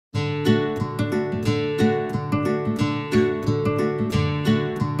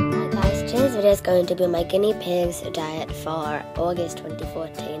is going to be my guinea pigs diet for August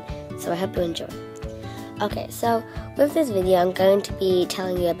 2014, so I hope you enjoy. Okay, so with this video I'm going to be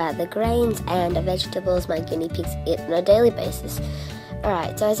telling you about the grains and the vegetables my guinea pigs eat on a daily basis.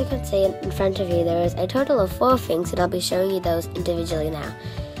 Alright, so as you can see in front of you there is a total of 4 things, and I'll be showing you those individually now.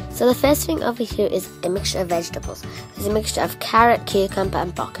 So the first thing over here is a mixture of vegetables. There's a mixture of carrot, cucumber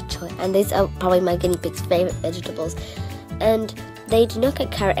and bok choy, and these are probably my guinea pigs' favourite vegetables. And they do not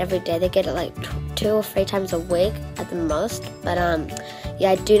get carrot every day, they get it like 2 or 3 times a week at the most. But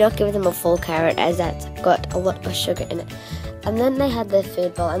yeah, I do not give them a full carrot as that's got a lot of sugar in it. And then they had their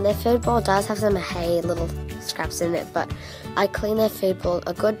food bowl, and their food bowl does have some hay little scraps in it, but I clean their food bowl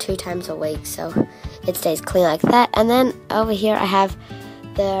a good 2 times a week so it stays clean like that. And then over here I have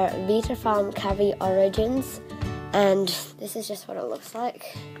their Vita Farm Cavi Origins, and this is just what it looks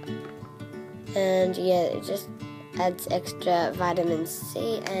like. And yeah, it just adds extra vitamin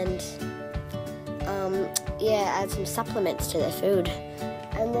C and yeah, adds some supplements to their food.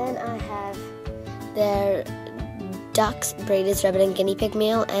 And then I have their Ducks Breeders Rabbit and Guinea Pig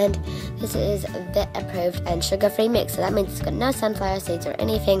meal, and this is vet approved and sugar-free mix, so that means it's got no sunflower seeds or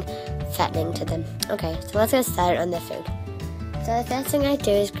anything fattening to them. Okay, so let's get started on their food. So the first thing I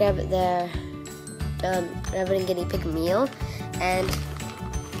do is grab their rabbit and guinea pig meal, and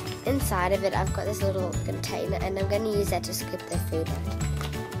inside of it I've got this little container, and I'm going to use that to scoop their food out.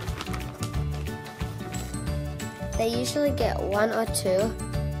 They usually get 1 or 2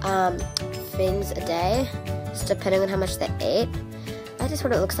 things a day, just depending on how much they eat. That's just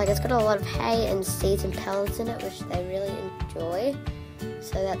what it looks like. It's got a lot of hay and seeds and pellets in it, which they really enjoy,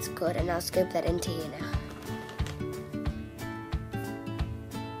 so that's good, and I'll scoop that into here now.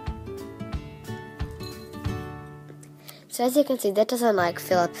 So as you can see, that doesn't like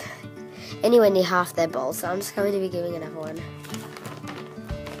fill up anywhere near half their bowl, so I'm just going to be giving another one.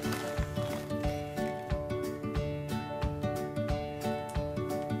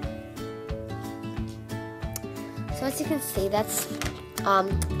 So as you can see, that's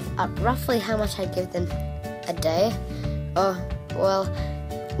roughly how much I give them a day. Oh, well,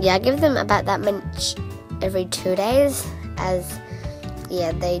 yeah, I give them about that much every 2 days, as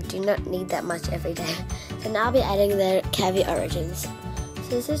yeah, they do not need that much every day. So now I'll be adding their Cavi Origins. So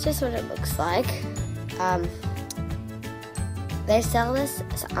this is just what it looks like. They sell this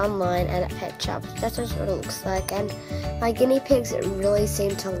online and at pet shops. That's just what it looks like, and my guinea pigs really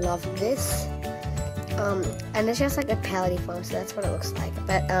seem to love this. And it's just like a pellety form, so that's what it looks like.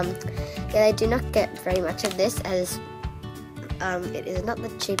 But yeah, they do not get very much of this, as it is not the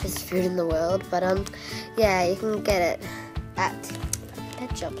cheapest food in the world. But yeah, you can get it at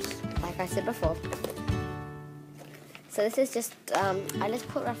pet shops, like I said before. So this is just, I just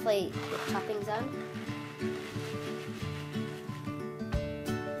put roughly the toppings on.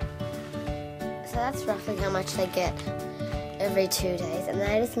 So that's roughly how much they get every 2 days, and then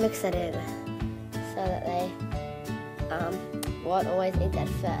I just mix it in so that they won't always eat that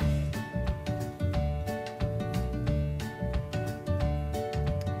first.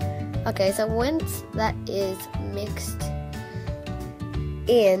 Okay, so once that is mixed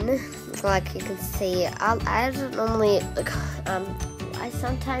in, like you can see, I don't normally, I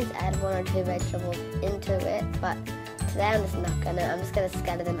sometimes add 1 or 2 vegetables into it, but today I'm just not gonna. I'm just gonna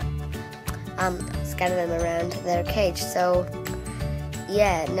scatter them around their cage. So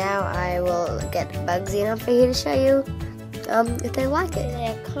yeah, now I will get Bugsy on for you to show you if they like it. They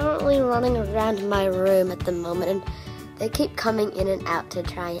are currently running around my room at the moment, and they keep coming in and out to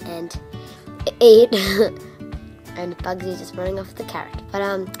try and eat. And Bugsy's just running off the carrot. But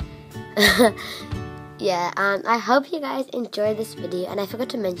yeah, I hope you guys enjoyed this video, and I forgot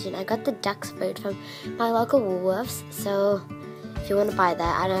to mention I got the duck's food from my local Woolworths, so if you want to buy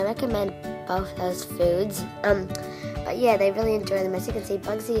that, and I recommend both those foods. But yeah, they really enjoy them. As you can see,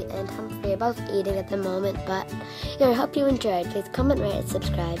 Bugsy and Humphrey are both eating at the moment. But yeah, I hope you enjoyed. Please comment, rate, and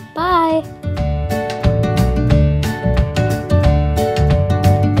subscribe. Bye!